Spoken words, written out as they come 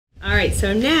All right,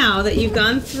 so now that you've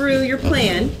gone through your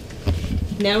plan,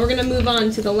 now we're going to move on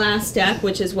to the last step,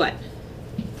 which is what?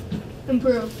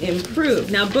 Improve. Improve.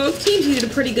 Now, both teams, you did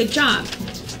a pretty good job.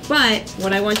 But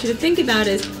what I want you to think about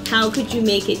is how could you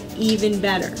make it even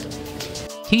better?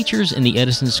 Teachers in the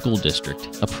Edison School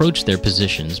District approach their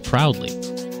positions proudly,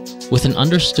 with an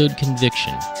understood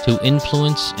conviction to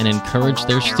influence and encourage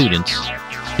their students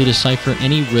to decipher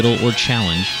any riddle or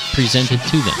challenge presented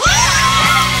to them.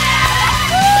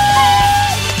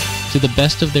 To the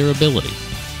best of their ability,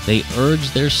 they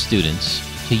urge their students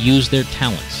to use their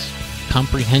talents,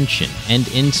 comprehension, and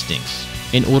instincts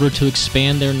in order to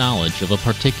expand their knowledge of a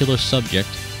particular subject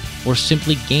or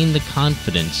simply gain the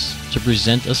confidence to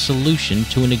present a solution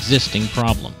to an existing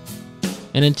problem.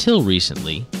 And until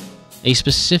recently, a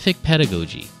specific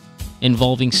pedagogy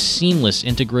involving seamless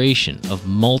integration of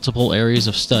multiple areas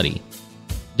of study,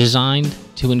 designed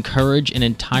to encourage an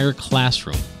entire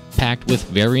classroom packed with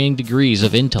varying degrees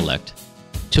of intellect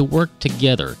to work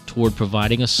together toward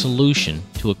providing a solution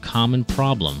to a common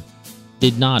problem,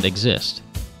 did not exist.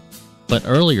 But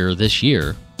earlier this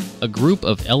year, a group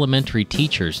of elementary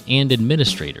teachers and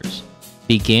administrators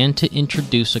began to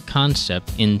introduce a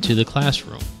concept into the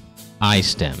classroom: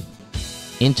 iSTEM,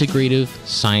 integrative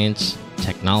science,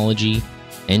 technology,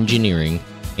 engineering,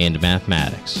 and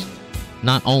mathematics.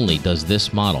 Not only does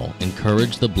this model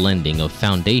encourage the blending of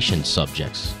foundation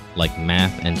subjects like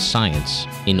math and science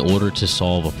in order to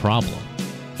solve a problem,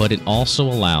 but it also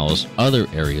allows other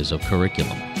areas of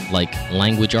curriculum like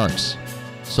language arts,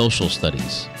 social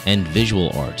studies, and visual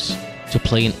arts to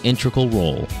play an integral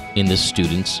role in the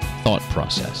student's thought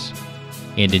process.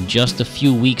 And in just a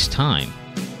few weeks' time,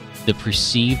 the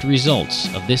perceived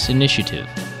results of this initiative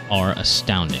are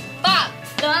astounding.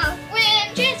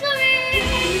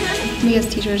 We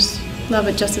as teachers love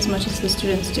it just as much as the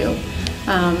students do.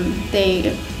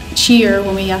 They cheer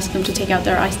when we ask them to take out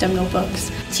their iSTEM notebooks.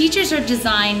 Teachers are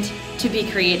designed to be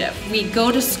creative. We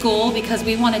go to school because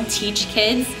we want to teach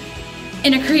kids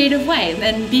in a creative way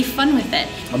and be fun with it.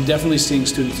 I'm definitely seeing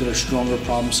students that are stronger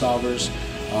problem solvers.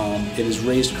 It has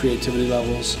raised creativity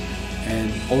levels,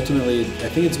 and ultimately I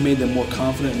think it's made them more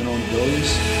confident in their own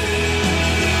abilities.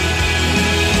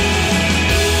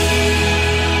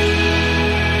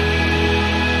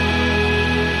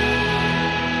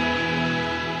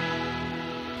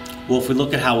 Well, if we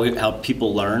look at how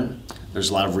people learn, there's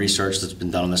a lot of research that's been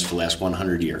done on this for the last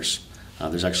 100 years.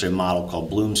 There's actually a model called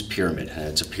Bloom's Pyramid.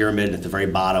 It's a pyramid. At the very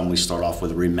bottom, we start off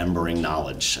with remembering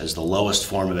knowledge as the lowest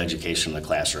form of education in the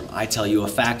classroom. I tell you a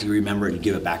fact, you remember it, you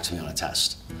give it back to me on a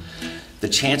test. The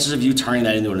chances of you turning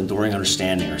that into an enduring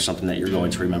understanding or something that you're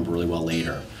going to remember really well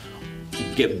later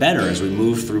get better as we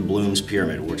move through Bloom's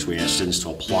Pyramid, which we ask students to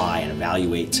apply and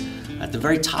evaluate. At the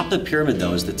very top of the pyramid,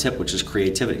 though, is the tip, which is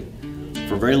creativity.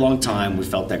 For a very long time, we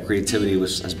felt that creativity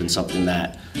has been something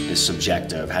that is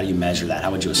subjective. How do you measure that?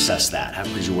 How would you assess that? How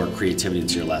could you work creativity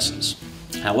into your lessons?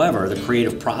 However, the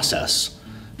creative process,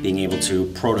 being able to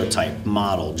prototype,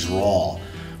 model, draw,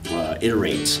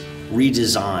 iterate,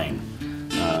 redesign,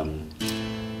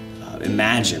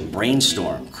 imagine,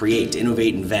 brainstorm, create,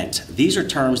 innovate, invent. These are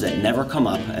terms that never come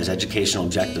up as educational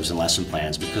objectives and lesson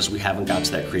plans because we haven't got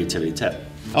to that creativity tip.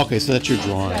 Okay, so that's your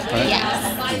drawing, right?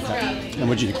 Yes. Okay. And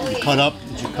would you cut up?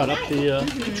 Did you cut up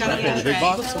the big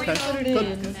box? Okay,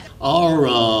 good.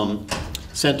 Our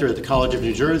center at the College of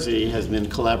New Jersey has been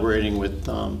collaborating with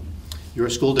your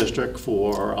school district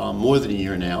for more than a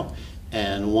year now.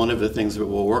 And one of the things that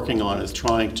we're working on is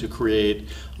trying to create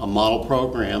a model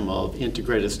program of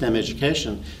integrated STEM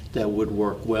education that would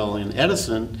work well in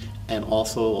Edison and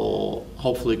also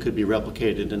hopefully could be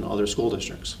replicated in other school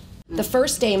districts. The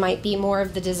first day might be more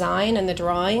of the design and the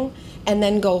drawing, and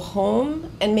then go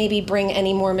home and maybe bring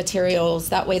any more materials.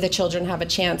 That way the children have a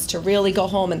chance to really go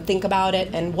home and think about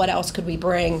it and what else could we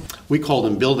bring. We call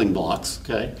them building blocks,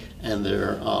 okay? And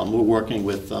we're working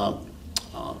with a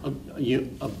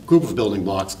group of building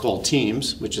blocks called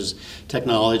teams, which is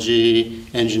technology,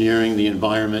 engineering, the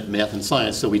environment, math, and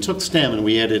science. So we took STEM and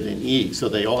we added an E, so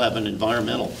they all have an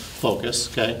environmental focus,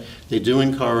 okay? They do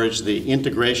encourage the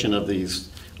integration of these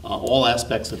all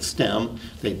aspects of STEM.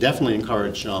 They definitely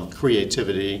encourage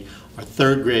creativity. Our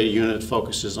third grade unit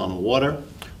focuses on water.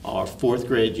 Our fourth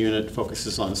grade unit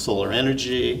focuses on solar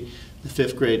energy. The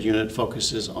fifth grade unit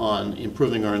focuses on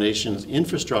improving our nation's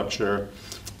infrastructure.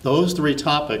 Those three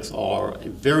topics are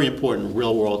very important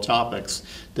real-world topics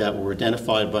that were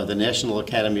identified by the National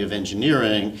Academy of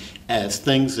Engineering as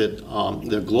things that,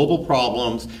 they're global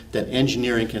problems that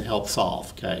engineering can help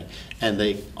solve, okay? And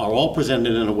they are all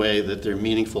presented in a way that they're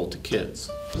meaningful to kids.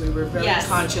 We were very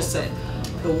conscious of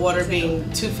the water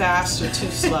being too fast or too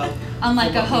slow.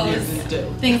 Unlike a for what we hose, need to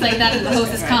do. things like that, the hose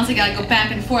is constantly got to go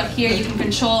back and forth. Here you can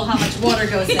control how much water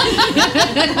goes in.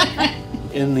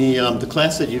 In the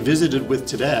class that you visited with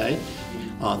today,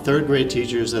 third grade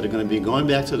teachers that are going to be going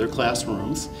back to their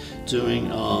classrooms,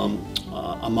 doing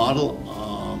a model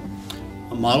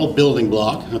building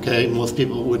block. Okay, most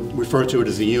people would refer to it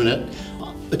as a unit.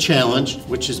 A challenge,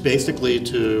 which is basically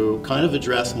to kind of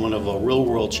address one of our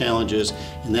real-world challenges,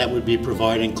 and that would be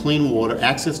providing clean water,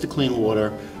 access to clean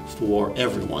water for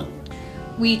everyone.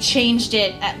 We changed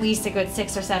it at least a good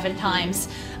 6 or 7 times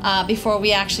before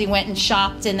we actually went and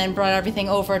shopped and then brought everything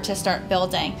over to start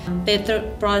building. They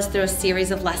brought us through a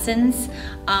series of lessons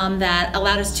that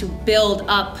allowed us to build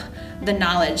up the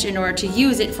knowledge in order to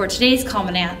use it for today's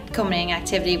culminating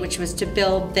activity, which was to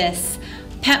build this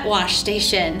pet wash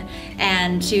station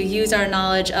and to use our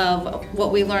knowledge of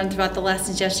what we learned throughout the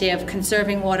lessons yesterday of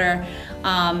conserving water,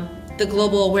 the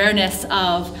global awareness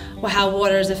of how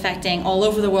water is affecting all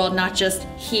over the world, not just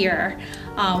here,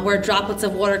 where droplets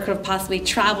of water could have possibly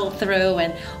traveled through,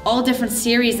 and all different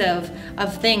series of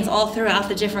things all throughout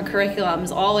the different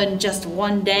curriculums, all in just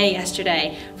one day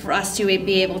yesterday for us to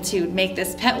be able to make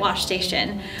this pet wash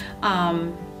station,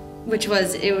 which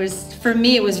was, for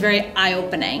me, it was very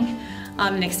eye-opening.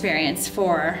 An experience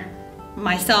for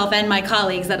myself and my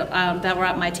colleagues that were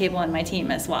at my table and my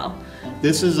team as well.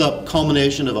 This is a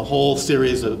culmination of a whole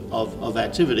series of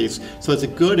activities, so it's a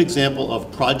good example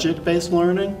of project-based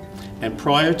learning. And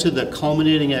prior to the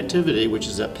culminating activity, which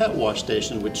is a pet wash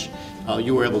station, which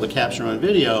you were able to capture on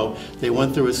video, they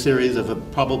went through a series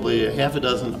of probably a half a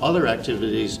dozen other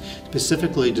activities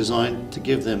specifically designed to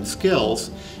give them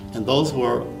skills, and those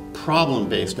were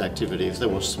problem-based activities. There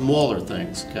were smaller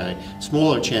things, okay,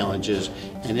 smaller challenges,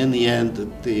 and in the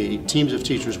end, the teams of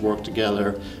teachers worked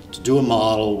together to do a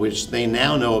model which they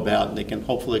now know about, and they can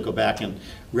hopefully go back and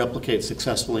replicate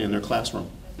successfully in their classroom.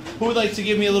 Who would like to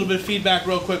give me a little bit of feedback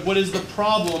real quick? What is the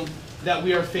problem that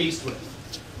we are faced with?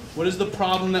 What is the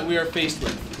problem that we are faced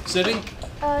with? Sitting?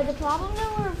 The problem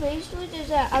that we're faced with is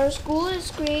that our school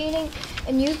is creating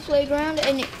a new playground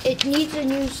and it needs a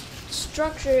new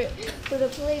structure for the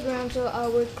playground,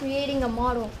 so we're creating a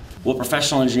model. What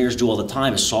professional engineers do all the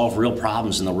time is solve real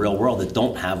problems in the real world that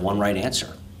don't have one right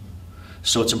answer.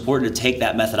 So it's important to take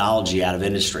that methodology out of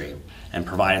industry and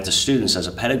provide it to students as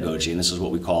a pedagogy, and this is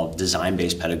what we call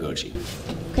design-based pedagogy.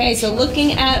 Okay, so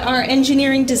looking at our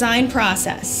engineering design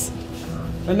process.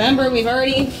 Remember, we've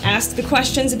already asked the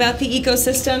questions about the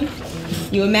ecosystem.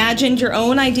 You imagined your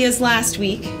own ideas last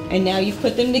week, and now you've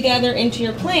put them together into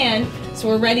your plan, so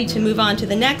we're ready to move on to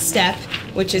the next step,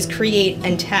 which is create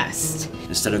and test.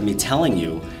 Instead of me telling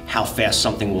you how fast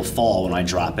something will fall when I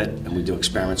drop it, and we do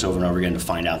experiments over and over again to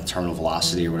find out the terminal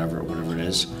velocity or whatever it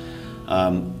is,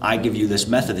 I give you this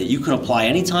method that you can apply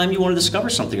anytime you want to discover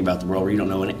something about the world where you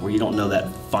don't know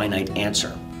that finite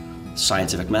answer.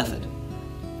 Scientific method.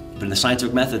 But in the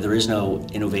scientific method, there is no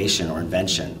innovation or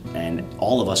invention, and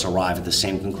all of us arrive at the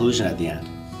same conclusion at the end.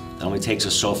 That only takes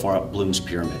us so far up Bloom's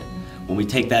pyramid. When we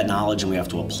take that knowledge and we have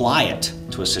to apply it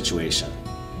to a situation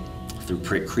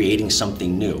through creating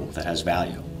something new that has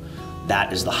value,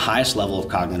 that is the highest level of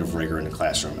cognitive rigor in the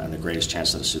classroom and the greatest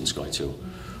chance that a student's going to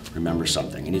remember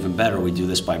something. And even better, we do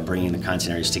this by bringing the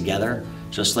content areas together,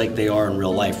 just like they are in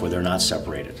real life where they're not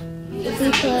separated. If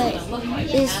we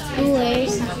put these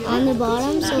squares on the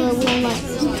bottom so it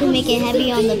won't to make it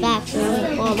heavy on the back so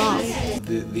it won't fall off.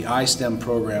 The iSTEM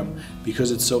program,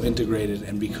 because it's so integrated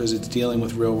and because it's dealing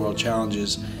with real-world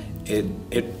challenges,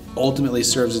 it ultimately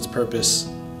serves its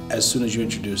purpose as soon as you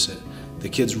introduce it. The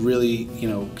kids really,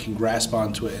 can grasp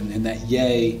onto it, and that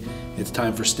yay, it's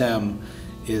time for STEM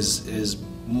is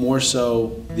more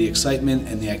so the excitement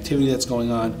and the activity that's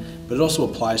going on, but it also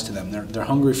applies to them. They're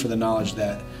hungry for the knowledge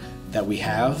that we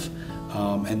have,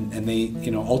 and they,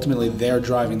 ultimately they're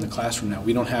driving the classroom now.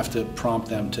 We don't have to prompt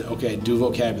them to, okay, do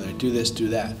vocabulary, do this, do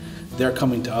that. They're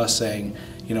coming to us saying,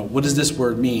 what does this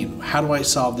word mean? How do I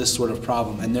solve this sort of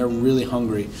problem? And they're really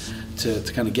hungry to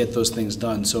kind of get those things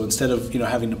done. So instead of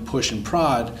having to push and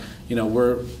prod,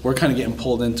 we're kind of getting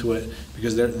pulled into it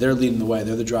because they're leading the way.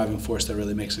 They're the driving force that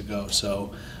really makes it go.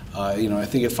 So I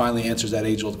think it finally answers that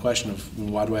age-old question of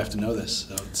why do I have to know this?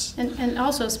 So it's and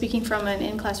also speaking from an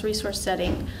in-class resource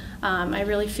setting, I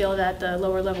really feel that the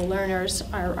lower-level learners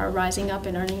are rising up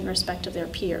and earning respect of their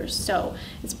peers. So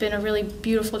it's been a really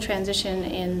beautiful transition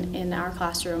in our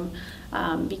classroom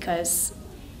because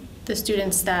the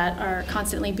students that are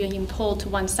constantly being pulled to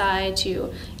one side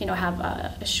to have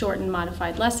a short and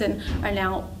modified lesson are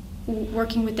now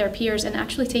working with their peers and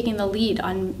actually taking the lead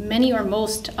on many or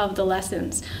most of the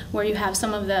lessons, where you have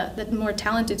some of the more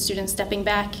talented students stepping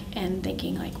back and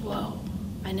thinking like, whoa,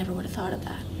 I never would have thought of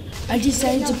that. I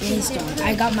decided to brainstorm.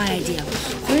 I got my idea.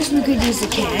 First, we could use the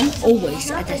can, always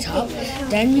at the top.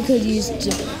 Then we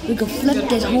could flip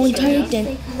this whole entire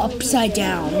thing upside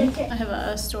down. I have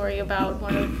a story about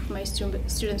one of my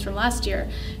students from last year.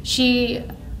 She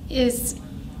is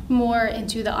more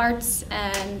into the arts,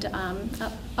 and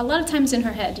a lot of times in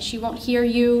her head. She won't hear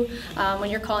you when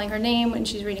you're calling her name, when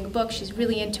she's reading a book. She's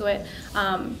really into it.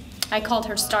 I called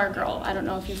her Star Girl. I don't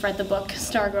know if you've read the book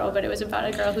Star Girl, but it was about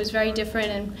a girl who's very different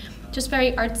and just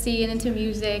very artsy and into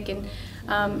music. And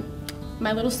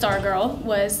my little Star Girl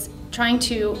was trying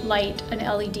to light an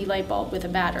LED light bulb with a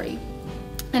battery.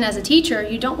 And as a teacher,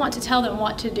 you don't want to tell them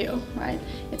what to do, right?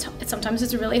 Sometimes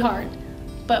it's really hard.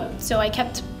 But so I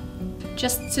kept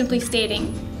just simply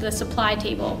stating the supply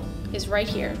table is right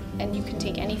here and you can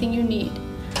take anything you need.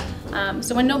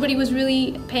 So when nobody was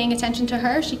really paying attention to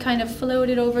her, she kind of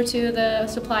floated over to the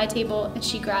supply table and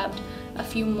she grabbed a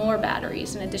few more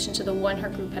batteries in addition to the one her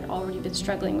group had already been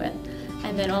struggling with.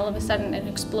 And then all of a sudden an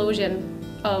explosion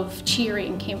of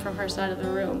cheering came from her side of the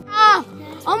room.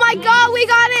 Oh my God, we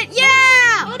got it!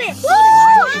 Yeah! Hold it!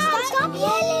 Woo! Stop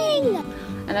yelling!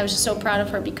 And I was just so proud of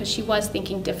her because she was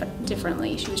thinking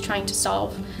differently. She was trying to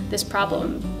solve this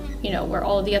problem, you know, where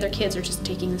all of the other kids are just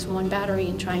taking this one battery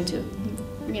and trying to,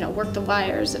 you know, work the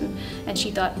wires. And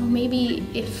she thought, well, maybe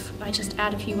if I just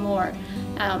add a few more.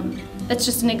 That's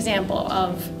just an example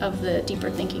of the deeper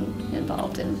thinking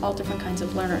involved in all different kinds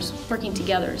of learners working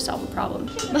together to solve a problem.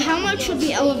 But how much should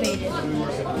be elevated?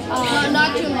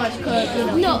 Not too much, because,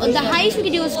 you know. No, the highest we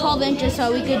could do is 12 inches,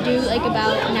 so we could do like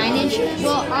about 9 inches.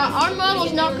 Well, our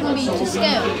model's not going to be to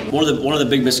scale. One of the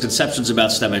big misconceptions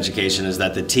about STEM education is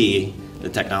that the T, the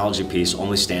technology piece,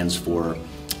 only stands for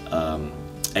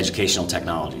educational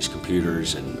technologies,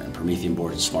 computers and Promethean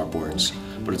boards and smart boards.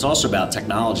 But it's also about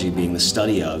technology being the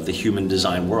study of the human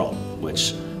design world,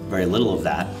 which very little of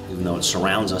that, even though it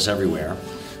surrounds us everywhere,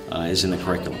 is in the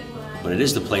curriculum. But it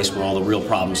is the place where all the real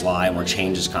problems lie and where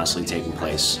change is constantly taking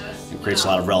place. It creates a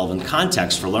lot of relevant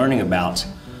context for learning about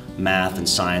math and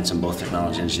science and both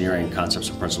technology and engineering concepts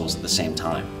and principles at the same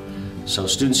time. So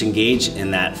students engage in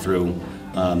that through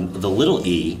the little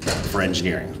e for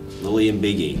engineering, little e and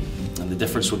big E. And the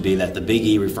difference would be that the big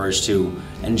E refers to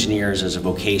engineers as a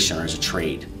vocation or as a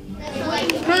trade.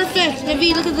 Perfect.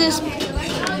 Debbie, look at this. You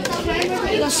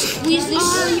gotta squeeze this.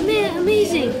 Oh, man,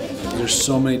 amazing. There's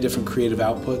so many different creative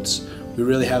outputs. We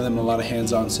really have them in a lot of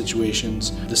hands-on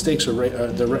situations. The stakes are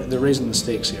they're raising the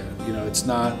stakes here. You know, it's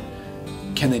not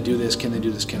can they do this, can they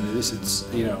do this, can they do this.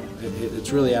 It's, you know,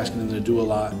 it's really asking them to do a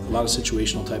lot of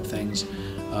situational type things.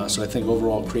 So I think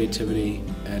overall creativity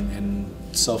and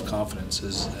self-confidence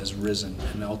has risen,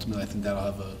 and ultimately I think that'll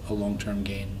have a long-term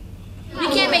gain. We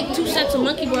can't make 2 sets of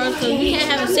monkey bars because we can't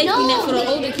have a safety net for the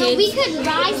older kids. No, we could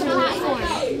rise the platform.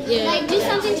 Yeah. Like, do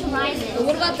something to rise it. But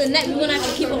what about the net? We're going to have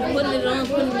to keep on putting it on,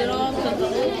 putting it off.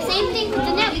 Same thing with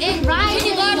the net. We can rise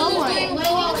it and lower it.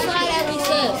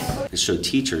 It showed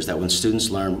teachers that when students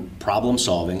learn problem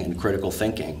solving and critical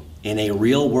thinking in a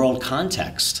real world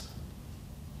context,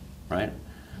 right?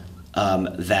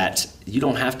 That you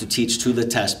don't have to teach to the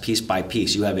test piece by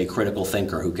piece. You have a critical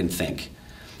thinker who can think.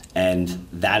 And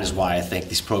that is why I think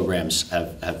these programs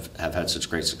have had such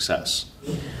great success.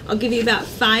 I'll give you about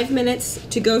 5 minutes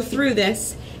to go through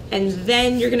this, and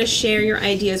then you're going to share your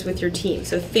ideas with your team.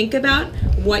 So think about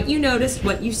what you noticed,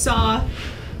 what you saw.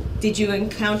 Did you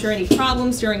encounter any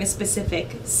problems during a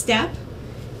specific step?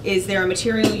 Is there a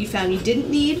material you found you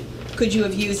didn't need? Could you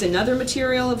have used another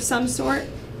material of some sort?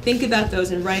 Think about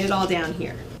those and write it all down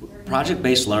here.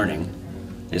 Project-based learning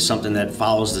is something that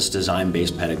follows this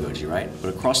design-based pedagogy, right? But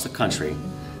across the country,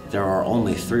 there are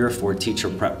only 3 or 4 teacher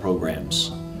prep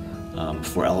programs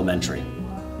for elementary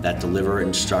that deliver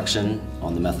instruction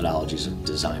on the methodologies of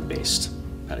design-based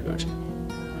pedagogy,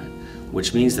 right?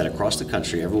 Which means that across the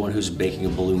country, everyone who's making a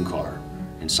balloon car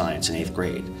in science in 8th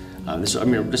grade, these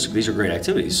are great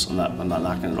activities, I'm not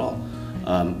knocking it at all,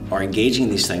 are engaging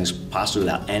in these things possibly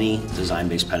without any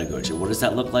design-based pedagogy. What does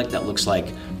that look like? That looks like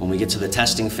when we get to the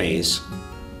testing phase,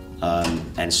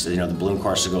 and you know, the balloon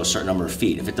car has to go a certain number of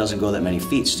feet. If it doesn't go that many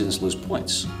feet, students lose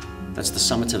points. That's the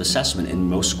summative assessment in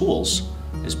most schools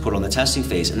is put on the testing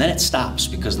phase, and then it stops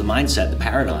because the mindset, the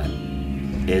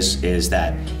paradigm is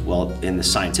that, well, in the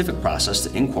scientific process,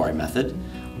 the inquiry method,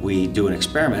 we do an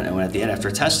experiment, and at the end,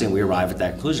 after testing, we arrive at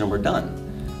that conclusion and we're done.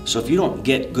 So if you don't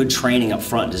get good training up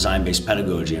front, design-based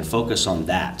pedagogy, and focus on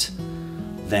that,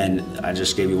 then I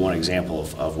just gave you one example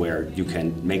of where you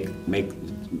can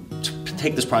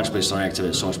take this project-based learning activity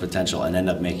with so much potential and end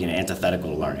up making it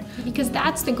antithetical to learning. Because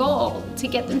that's the goal, to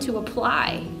get them to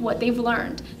apply what they've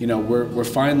learned. You know, we're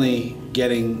finally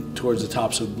getting towards the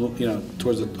tops of, you know,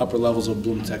 towards the upper levels of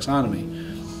Bloom's taxonomy.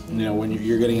 You know, when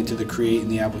you're getting into the create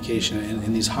and the application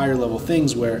and these higher level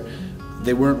things where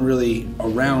they weren't really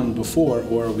around before,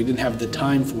 or we didn't have the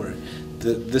time for it.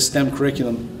 The STEM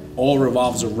curriculum all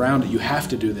revolves around it. You have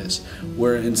to do this.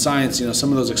 Where in science, you know,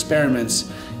 some of those experiments,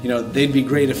 you know, they'd be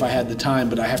great if I had the time,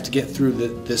 but I have to get through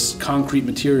this concrete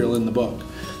material in the book.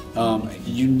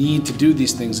 You need to do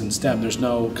these things in STEM. There's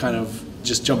no kind of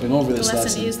just jumping over this lesson. The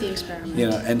lesson is the experiment. You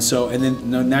know, and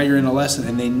then now you're in a lesson,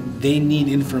 and they need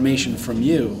information from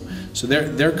you. So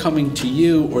they're coming to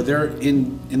you, or they're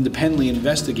independently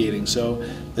investigating. So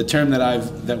the term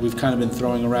that we've kind of been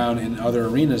throwing around in other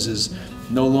arenas is,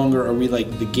 no longer are we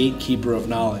like the gatekeeper of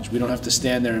knowledge. We don't have to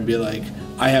stand there and be like,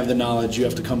 I have the knowledge, you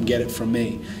have to come get it from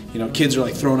me. You know, kids are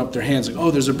like throwing up their hands like,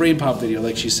 oh, there's a brain pop video,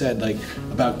 like she said, like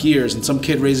about gears, and some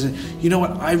kid raises, you know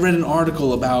what, I read an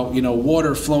article about, you know,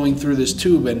 water flowing through this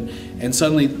tube, and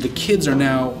suddenly the kids are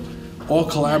now all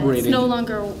collaborating. It's no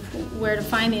longer where to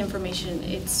find the information,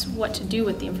 it's what to do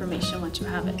with the information once you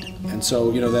have it. And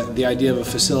so, you know, the idea of a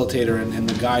facilitator and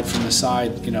the guide from the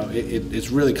side, you know, it's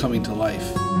really coming to life.